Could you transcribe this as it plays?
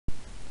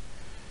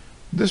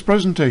This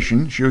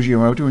presentation shows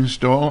you how to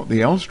install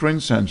the L-strain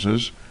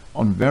sensors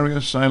on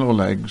various silo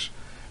legs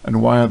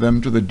and wire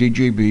them to the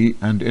DGB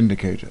and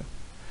indicator.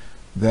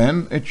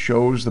 Then it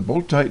shows the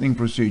bolt tightening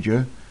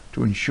procedure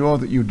to ensure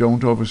that you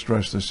don't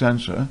overstress the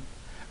sensor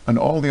and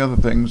all the other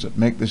things that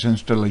make this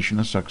installation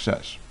a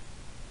success.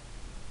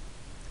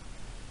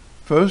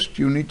 First,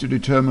 you need to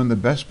determine the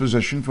best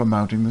position for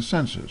mounting the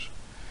sensors.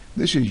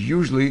 This is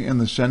usually in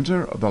the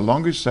center of the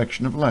longest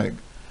section of leg,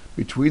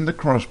 between the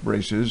cross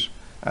braces,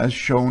 as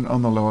shown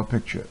on the lower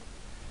picture.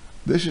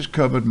 This is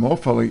covered more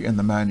fully in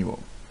the manual.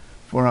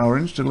 For our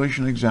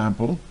installation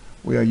example,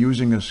 we are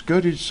using a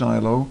skirted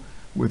silo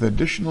with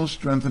additional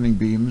strengthening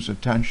beams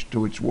attached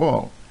to its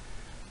wall.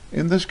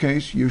 In this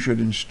case, you should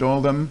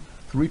install them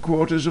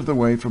 3/4 of the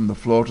way from the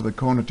floor to the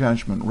cone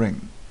attachment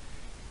ring.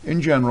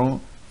 In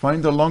general,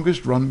 find the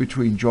longest run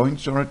between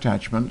joints or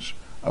attachments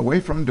away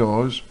from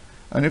doors,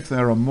 and if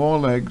there are more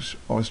legs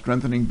or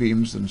strengthening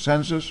beams than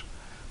sensors,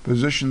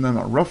 position them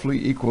at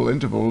roughly equal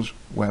intervals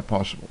where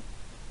possible.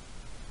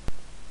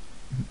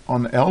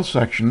 On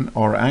L-section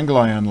or angle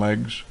iron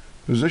legs,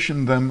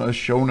 position them as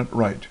shown at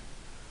right.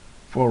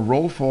 For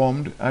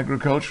roll-formed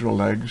agricultural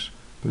legs,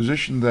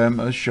 position them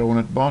as shown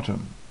at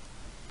bottom.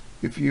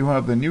 If you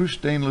have the new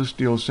stainless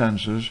steel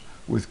sensors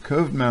with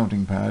curved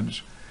mounting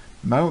pads,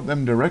 mount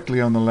them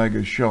directly on the leg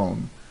as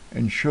shown,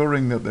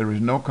 ensuring that there is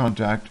no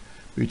contact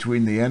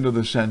between the end of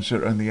the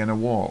sensor and the inner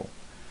wall,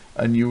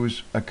 and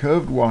use a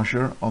curved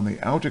washer on the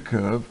outer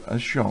curve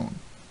as shown.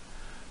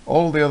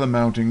 All the other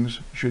mountings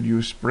should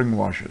use spring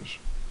washers.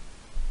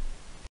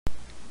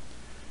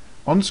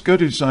 On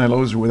skirted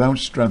silos without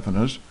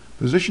strengtheners,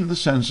 position the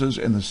sensors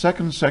in the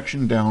second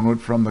section downward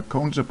from the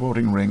cone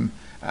supporting ring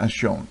as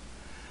shown.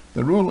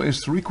 The rule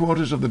is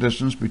 3/4 of the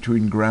distance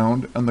between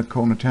ground and the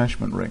cone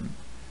attachment ring.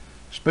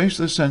 Space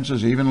the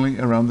sensors evenly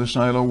around the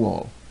silo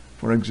wall.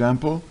 For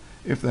example,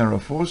 if there are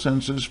 4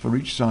 sensors for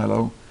each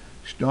silo,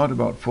 start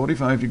about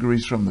 45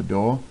 degrees from the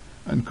door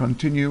and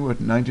continue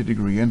at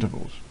 90-degree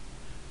intervals.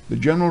 The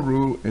general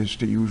rule is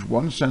to use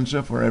 1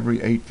 sensor for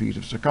every 8 feet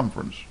of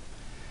circumference.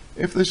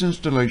 If this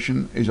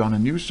installation is on a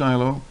new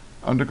silo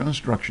under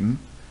construction,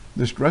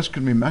 the stress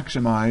can be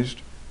maximized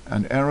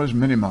and errors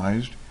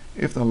minimized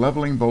if the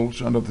leveling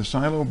bolts under the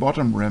silo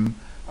bottom rim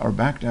are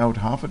backed out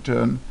half a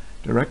turn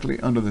directly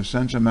under the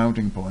sensor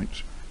mounting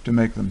points to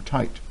make them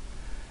tight,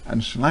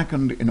 and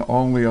slackened in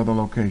all the other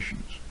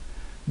locations.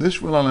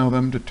 This will allow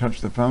them to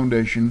touch the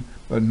foundation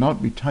but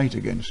not be tight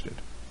against it.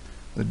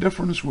 The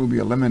difference will be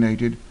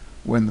eliminated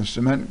when the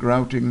cement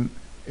grouting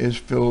is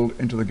filled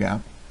into the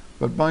gap,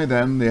 but by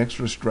then the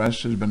extra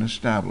stress has been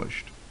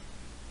established.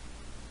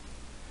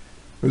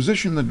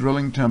 Position the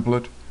drilling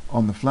template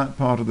on the flat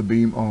part of the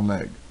beam or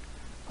leg.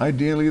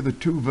 Ideally, the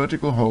 2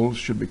 vertical holes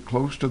should be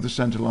close to the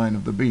center line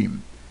of the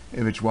beam,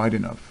 if it's wide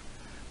enough,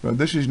 but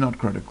this is not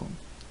critical.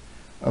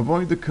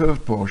 Avoid the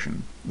curved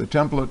portion. The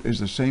template is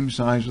the same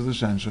size as the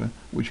sensor,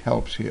 which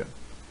helps here.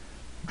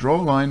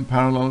 Draw a line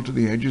parallel to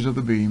the edges of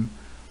the beam,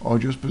 or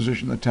just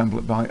position the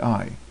template by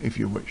eye, if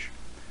you wish.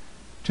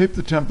 Tip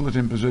the template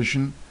in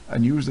position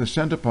and use the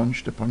center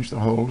punch to punch the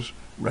holes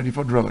ready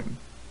for drilling.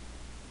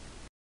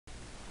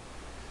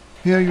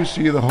 Here you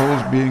see the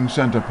holes being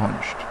center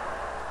punched.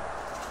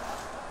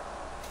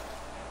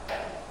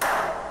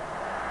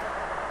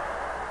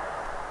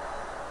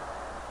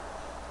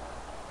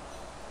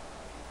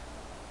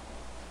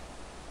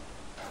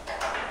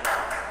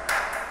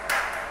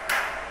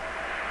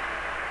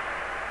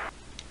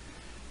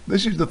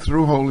 This is the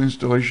through-hole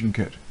installation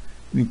kit.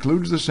 It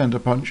includes the center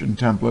punch and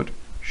template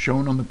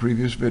shown on the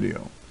previous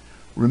video.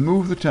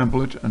 Remove the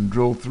template and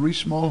drill 3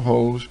 small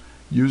holes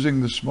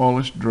using the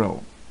smallest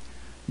drill.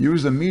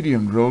 Use the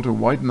medium drill to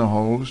widen the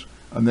holes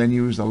and then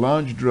use the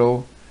large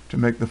drill to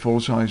make the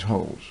full-size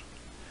holes.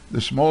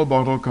 The small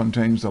bottle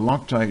contains the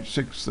Loctite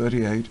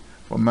 638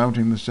 for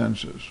mounting the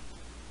sensors.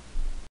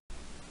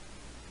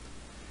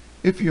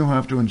 If you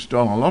have to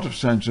install a lot of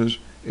sensors,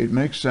 it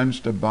makes sense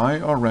to buy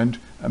or rent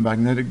a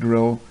magnetic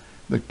drill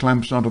that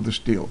clamps onto the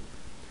steel.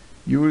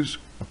 Use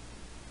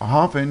a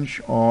 1/2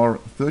 inch or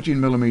 13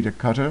 mm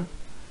cutter,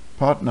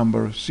 part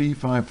number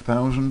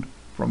C5000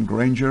 from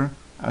Granger,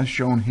 as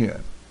shown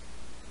here.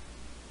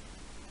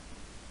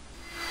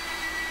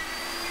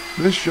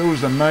 This shows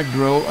the mag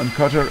drill and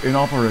cutter in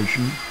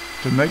operation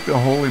to make the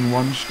hole in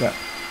one step.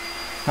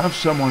 Have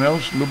someone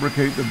else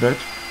lubricate the bit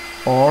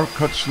or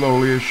cut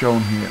slowly as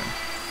shown here.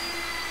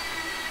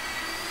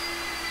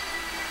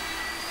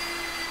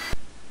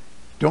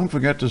 Don't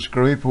forget to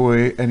scrape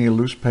away any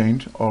loose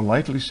paint or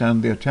lightly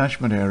sand the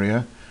attachment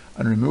area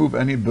and remove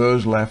any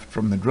burrs left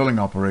from the drilling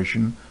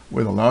operation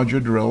with a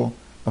larger drill,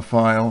 a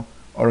file,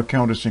 or a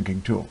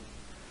countersinking tool.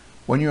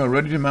 When you are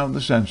ready to mount the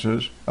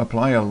sensors,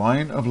 apply a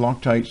line of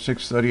Loctite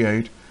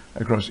 638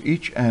 across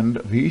each end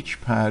of each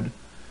pad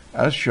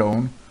as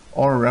shown,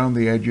 or around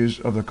the edges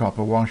of the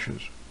copper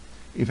washers.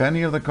 If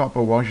any of the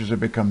copper washers have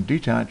become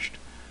detached,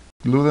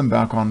 glue them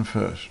back on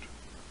first.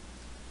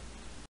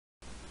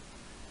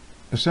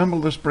 Assemble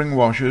the spring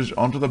washers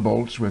onto the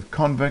bolts with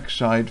convex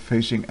side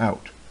facing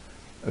out.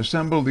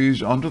 Assemble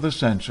these onto the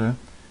sensor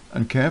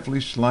and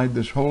carefully slide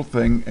this whole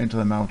thing into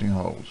the mounting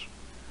holes.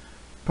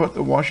 Put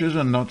the washers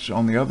and nuts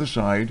on the other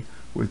side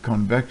with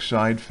convex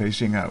side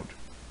facing out.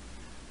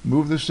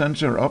 Move the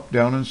sensor up,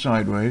 down and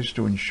sideways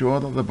to ensure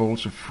that the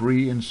bolts are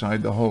free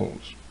inside the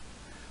holes.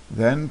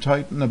 Then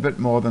tighten a bit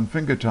more than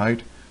finger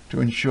tight to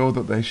ensure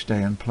that they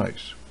stay in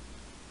place.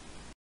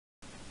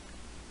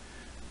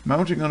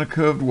 Mounting on a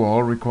curved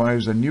wall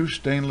requires the new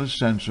stainless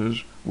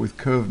sensors with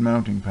curved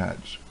mounting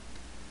pads.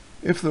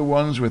 If the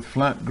ones with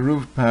flat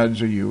grooved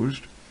pads are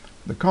used,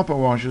 the copper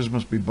washers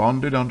must be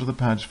bonded onto the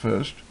pads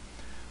first,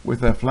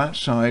 with their flat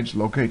sides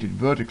located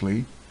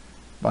vertically,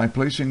 by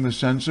placing the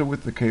sensor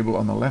with the cable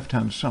on the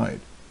left-hand side.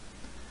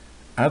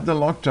 Add the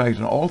Loctite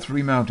on all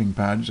three mounting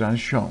pads as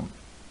shown.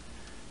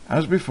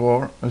 As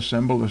before,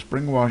 assemble the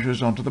spring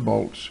washers onto the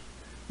bolts,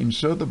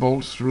 insert the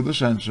bolts through the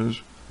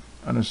sensors,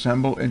 and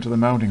assemble into the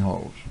mounting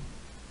holes.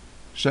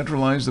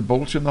 Centralize the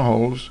bolts in the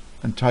holes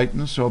and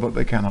tighten so that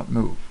they cannot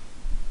move.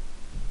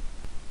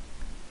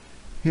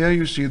 Here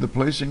you see the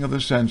placing of the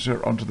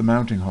sensor onto the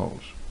mounting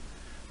holes.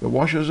 The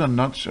washers and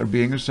nuts are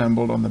being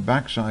assembled on the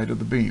back side of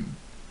the beam.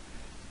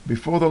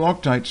 Before the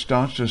Loctite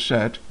starts to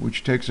set,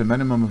 which takes a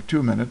minimum of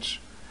 2 minutes,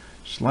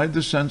 slide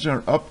the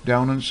sensor up,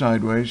 down and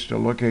sideways to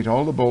locate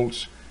all the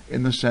bolts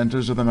in the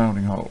centers of the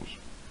mounting holes.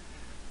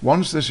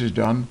 Once this is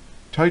done,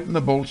 tighten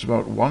the bolts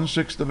about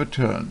 1/6 of a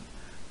turn,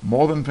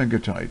 more than finger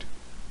tight,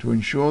 to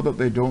ensure that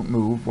they don't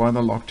move while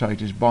the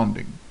Loctite is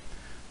bonding.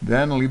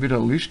 Then leave it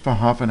at least for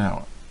half an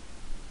hour.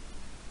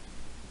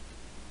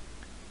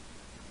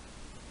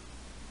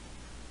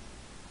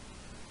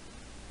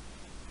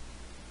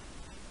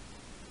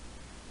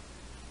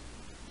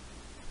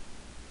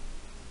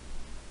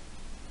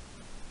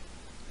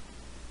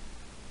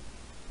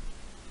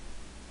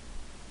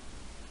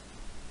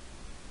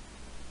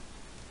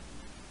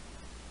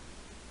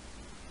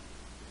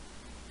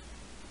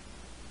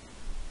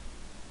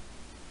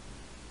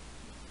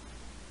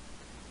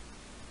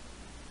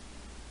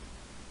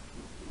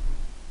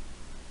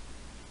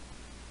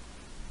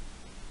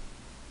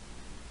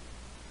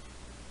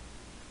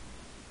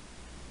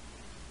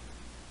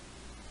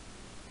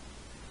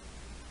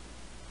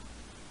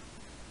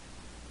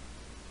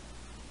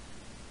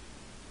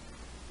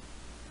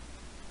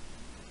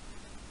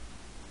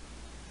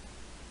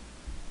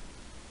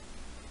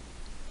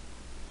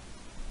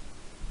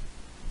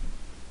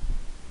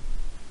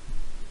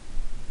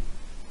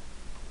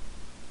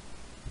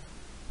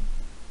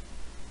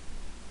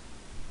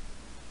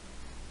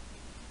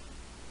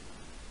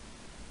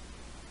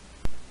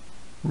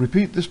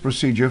 Repeat this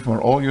procedure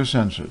for all your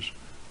sensors.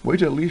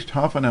 Wait at least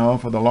half an hour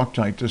for the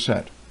Loctite to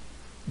set.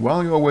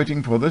 While you are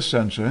waiting for this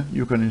sensor,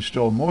 you can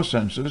install more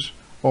sensors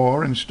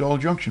or install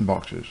junction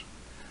boxes.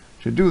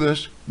 To do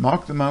this,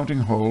 mark the mounting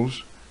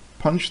holes,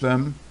 punch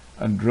them,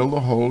 and drill the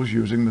holes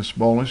using the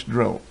smallest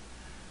drill.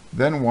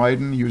 Then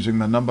widen using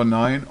the number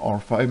 9 or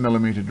 5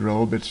 mm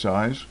drill bit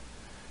size,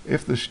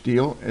 if the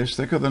steel is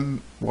thicker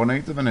than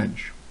 1/8 of an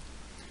inch.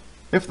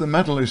 If the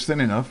metal is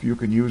thin enough, you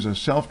can use a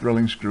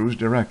self-drilling screws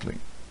directly.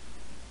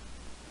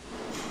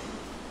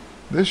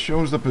 This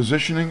shows the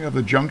positioning of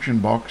the junction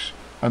box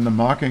and the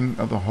marking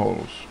of the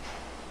holes.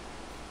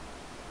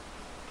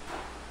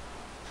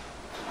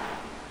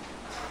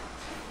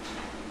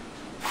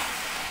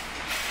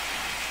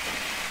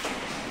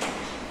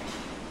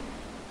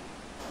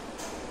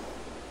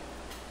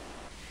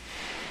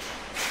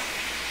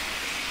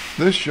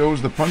 This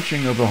shows the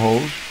punching of the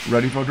holes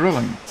ready for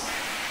drilling.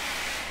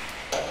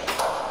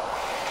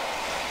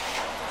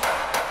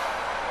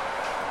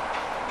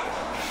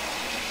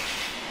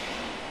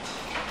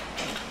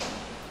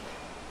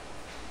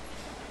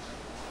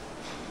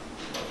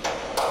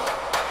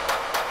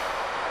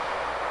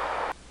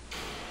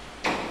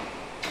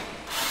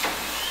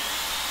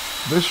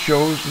 This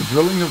shows the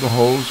drilling of the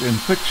holes in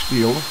thick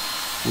steel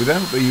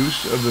without the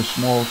use of the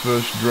small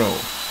first drill.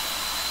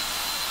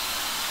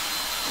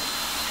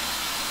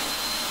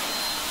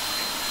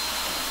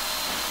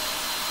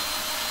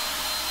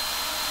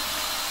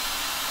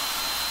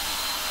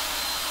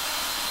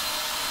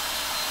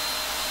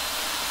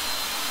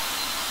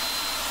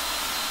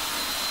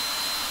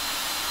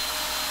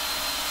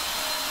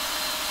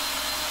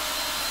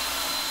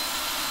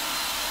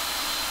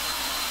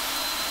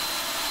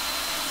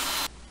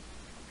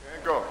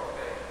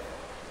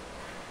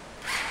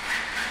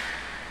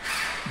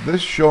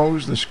 This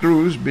shows the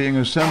screws being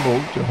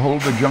assembled to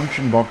hold the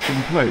junction box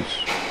in place.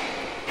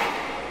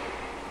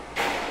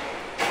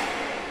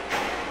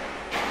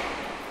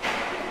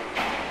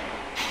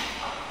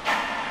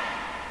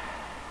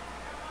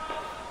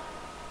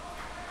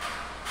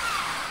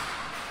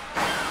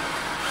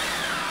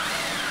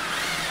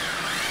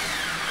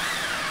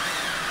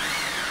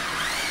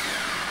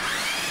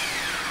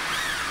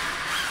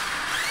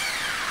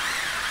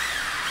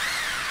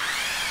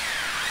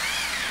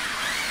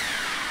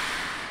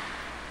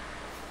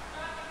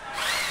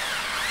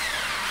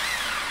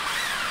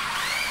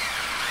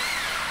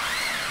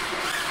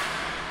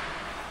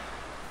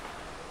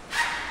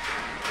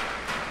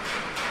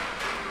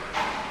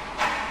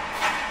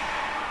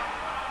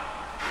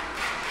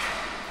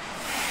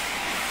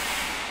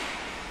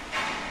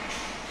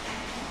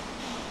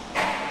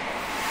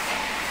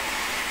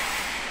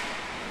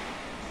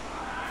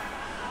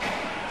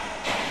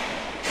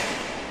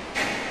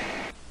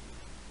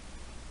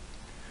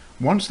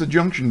 Once the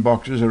junction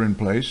boxes are in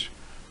place,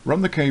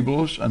 run the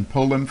cables and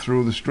pull them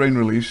through the strain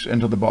release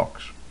into the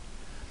box.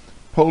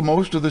 Pull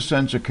most of the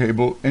sensor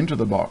cable into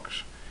the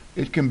box.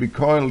 It can be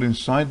coiled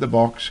inside the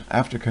box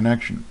after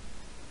connection.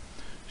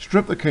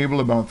 Strip the cable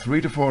about 3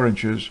 to 4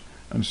 inches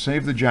and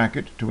save the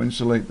jacket to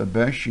insulate the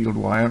bare shield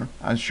wire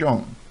as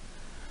shown.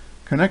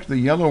 Connect the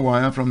yellow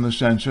wire from the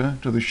sensor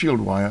to the shield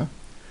wire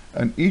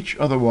and each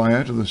other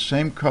wire to the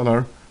same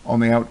color on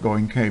the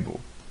outgoing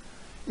cable.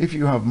 If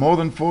you have more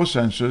than 4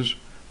 sensors,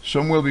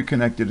 some will be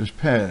connected as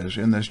pairs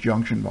in this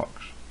junction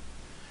box.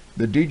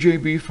 The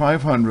DJB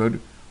 500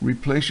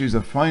 replaces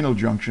the final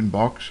junction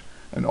box,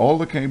 and all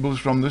the cables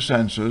from the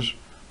sensors,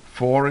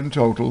 4 in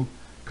total,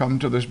 come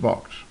to this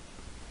box.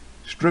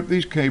 Strip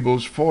these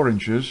cables 4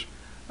 inches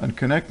and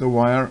connect the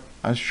wire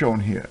as shown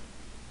here.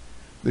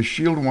 The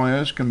shield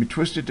wires can be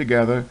twisted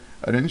together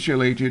and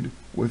insulated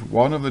with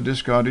one of the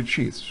discarded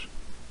sheaths.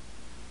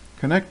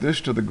 Connect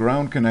this to the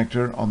ground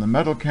connector on the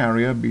metal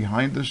carrier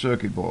behind the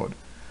circuit board,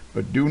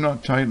 but do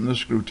not tighten the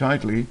screw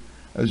tightly,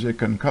 as it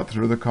can cut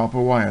through the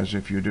copper wires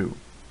if you do.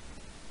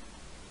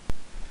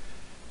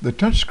 The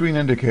touchscreen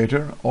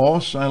indicator or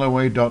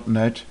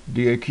SiloWeigh.net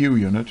DAQ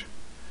unit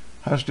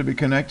has to be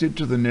connected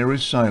to the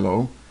nearest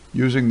silo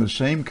using the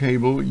same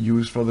cable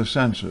used for the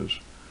sensors,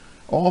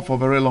 or for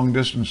very long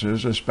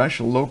distances a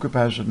special low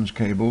capacitance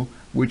cable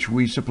which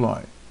we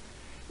supply.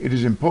 It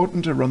is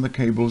important to run the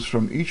cables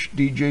from each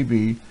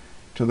DJB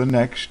to the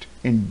next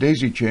in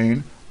daisy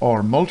chain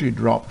or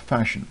multi-drop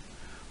fashion,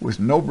 with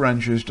no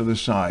branches to the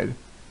side,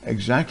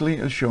 exactly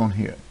as shown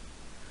here.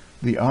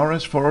 The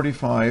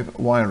RS-485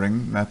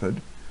 wiring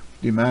method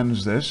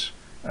demands this,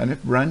 and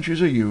if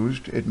branches are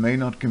used, it may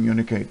not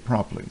communicate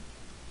properly.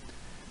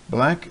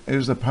 Black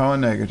is the power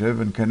negative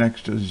and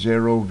connects to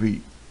 0V.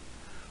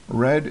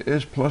 Red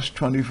is plus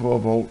 24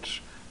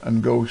 volts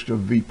and goes to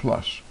V+.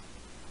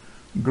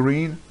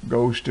 Green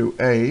goes to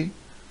A,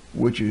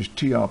 which is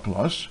TR+,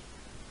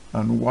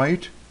 and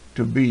white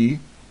to B,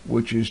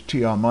 which is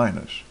TR-.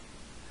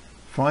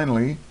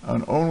 Finally,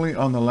 and only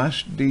on the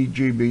last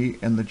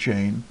DJB in the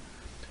chain,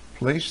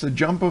 place the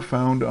jumper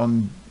found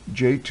on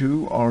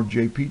J2 or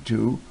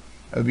JP2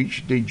 of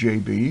each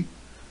DJB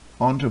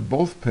onto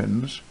both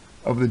pins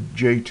of the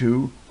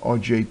J2 or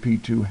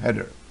JP2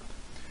 header,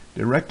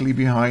 directly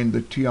behind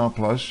the TR+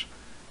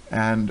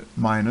 and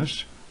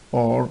minus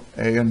or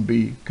A and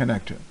B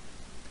connector.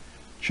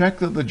 Check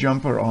that the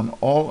jumper on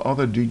all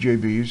other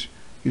DJBs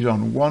is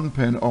on one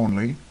pin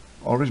only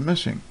or is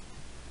missing.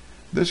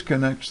 This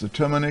connects the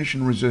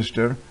termination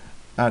resistor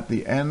at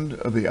the end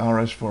of the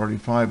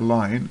RS-485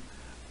 line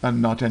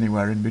and not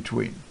anywhere in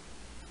between.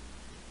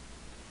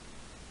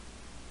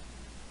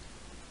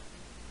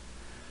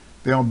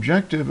 The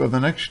objective of the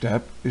next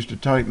step is to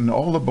tighten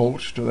all the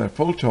bolts to their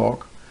full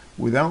torque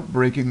without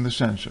breaking the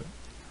sensor.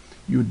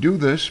 You do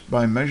this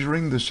by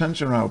measuring the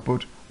sensor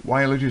output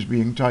while it is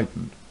being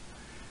tightened.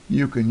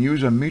 You can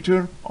use a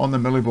meter on the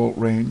millivolt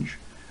range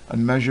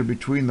and measure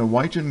between the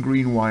white and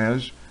green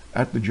wires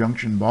at the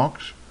junction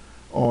box,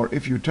 or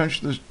if your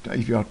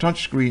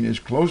touch screen is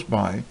close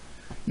by,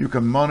 you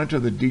can monitor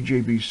the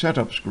DJB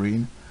setup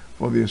screen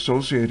for the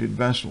associated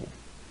vessel.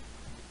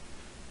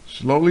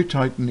 Slowly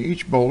tighten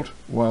each bolt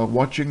while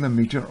watching the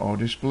meter or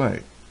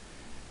display.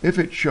 If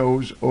it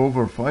shows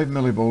over 5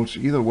 millivolts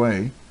either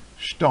way,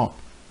 stop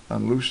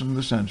and loosen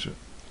the sensor.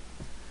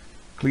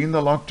 Clean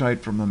the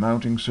Loctite from the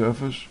mounting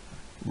surface,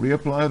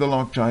 reapply the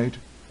Loctite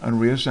and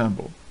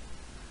reassemble.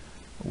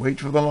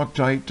 Wait for the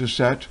Loctite to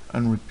set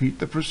and repeat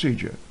the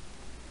procedure.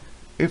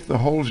 If the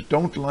holes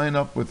don't line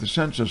up with the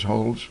sensor's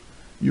holes,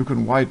 you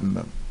can widen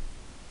them.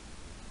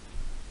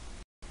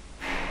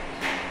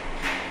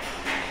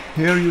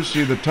 Here you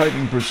see the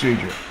tightening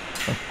procedure,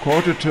 a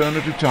quarter turn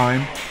at a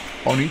time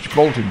on each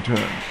bolting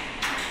turn.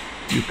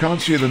 You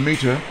can't see the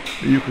meter,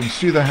 but you can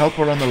see the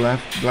helper on the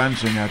left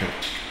glancing at it.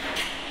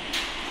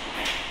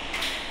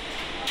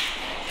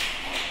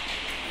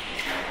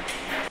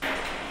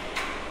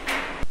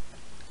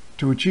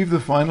 To achieve the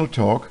final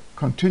torque,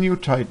 continue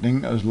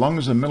tightening as long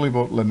as the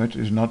millivolt limit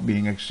is not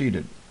being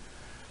exceeded.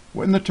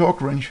 When the torque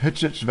wrench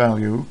hits its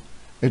value,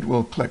 it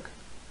will click.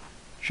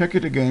 Check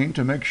it again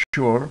to make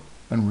sure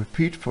and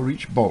repeat for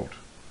each bolt.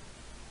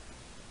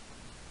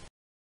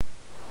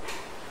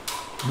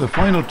 The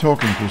final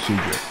torquing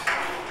procedure.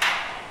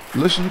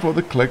 Listen for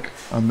the click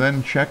and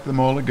then check them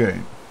all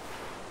again.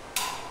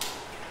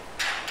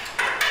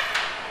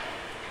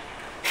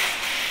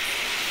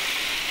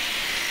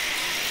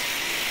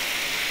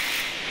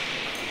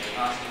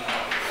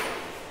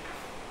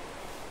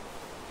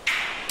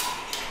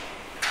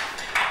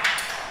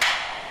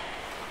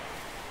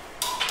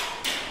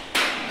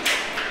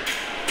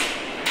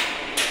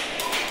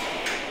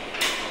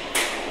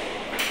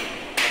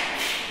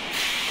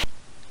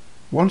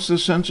 Once the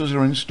sensors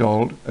are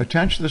installed,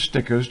 attach the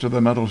stickers to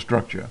the metal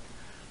structure.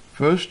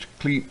 First,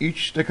 clean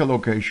each sticker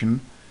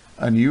location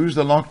and use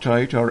the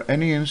Loctite or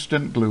any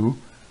instant glue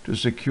to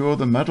secure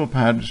the metal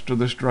pads to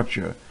the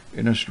structure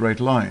in a straight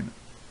line.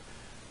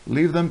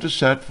 Leave them to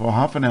set for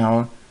half an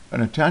hour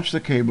and attach the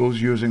cables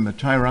using the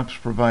tie wraps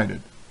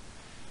provided.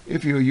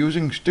 If you're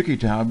using sticky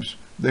tabs,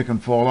 they can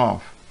fall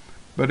off,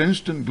 but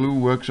instant glue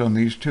works on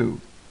these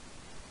too.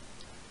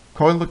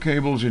 Coil the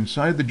cables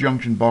inside the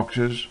junction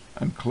boxes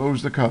and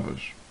close the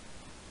covers.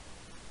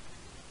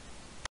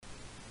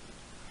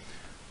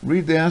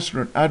 Read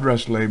the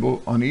address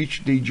label on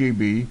each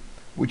DJB,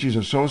 which is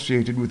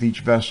associated with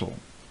each vessel.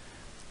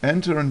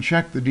 Enter and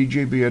check the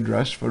DJB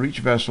address for each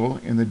vessel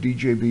in the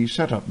DJB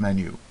setup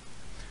menu.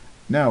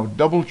 Now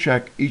double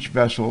check each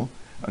vessel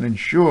and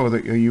ensure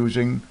that you're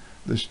using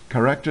the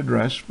correct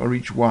address for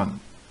each one.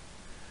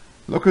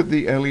 Look at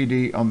the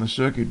LED on the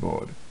circuit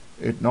board.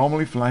 It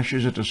normally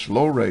flashes at a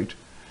slow rate,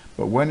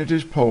 but when it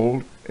is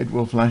polled, it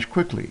will flash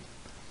quickly.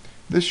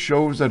 This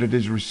shows that it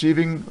is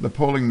receiving the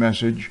polling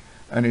message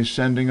and is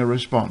sending a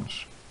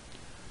response.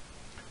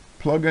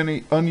 Plug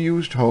any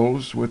unused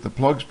holes with the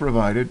plugs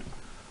provided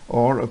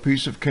or a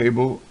piece of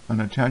cable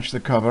and attach the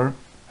cover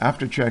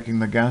after checking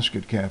the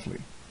gasket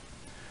carefully.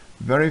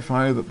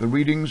 Verify that the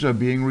readings are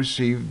being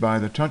received by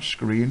the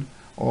touchscreen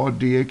or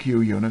DAQ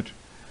unit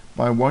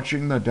by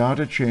watching the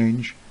data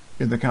change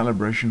in the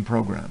calibration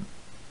program.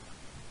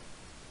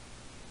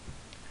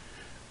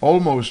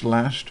 Almost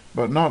last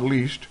but not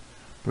least,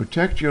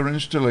 protect your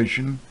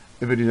installation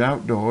if it is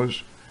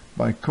outdoors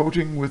by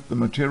coating with the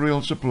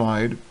material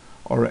supplied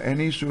or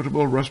any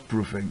suitable rust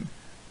proofing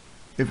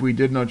if we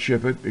did not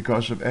ship it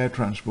because of air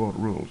transport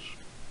rules.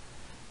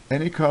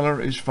 Any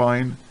color is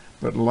fine,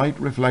 but light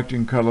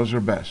reflecting colors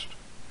are best.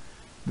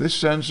 This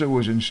sensor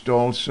was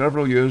installed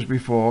several years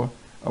before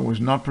and was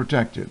not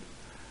protected.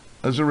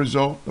 As a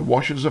result, the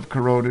washers have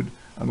corroded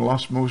and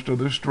lost most of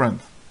their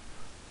strength.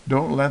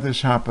 Don't let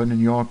this happen in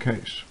your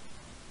case.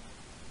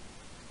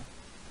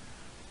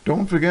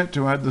 Don't forget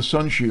to add the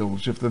sun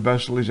shields if the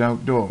vessel is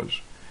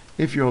outdoors.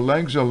 If your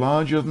legs are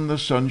larger than the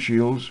sun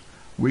shields,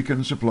 we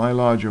can supply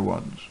larger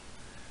ones.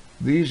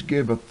 These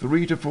give a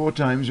 3 to 4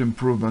 times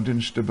improvement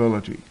in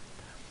stability.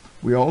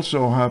 We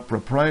also have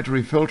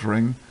proprietary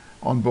filtering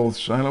on both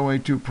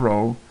SiloWeigh 2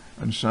 Pro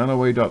and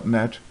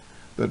SiloWeigh.net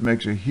that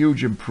makes a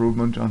huge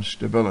improvement on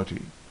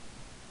stability.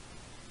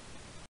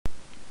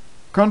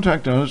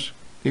 Contact us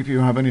if you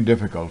have any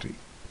difficulty.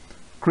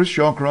 Chris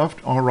Shawcroft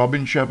or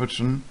Robin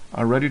Shepherdson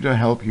are ready to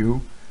help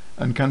you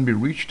and can be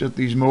reached at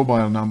these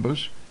mobile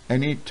numbers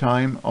any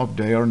time of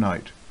day or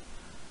night,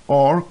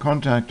 or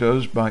contact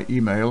us by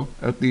email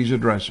at these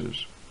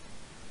addresses.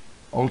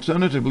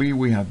 Alternatively,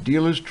 we have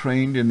dealers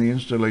trained in the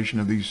installation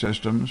of these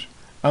systems,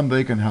 and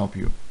they can help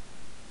you.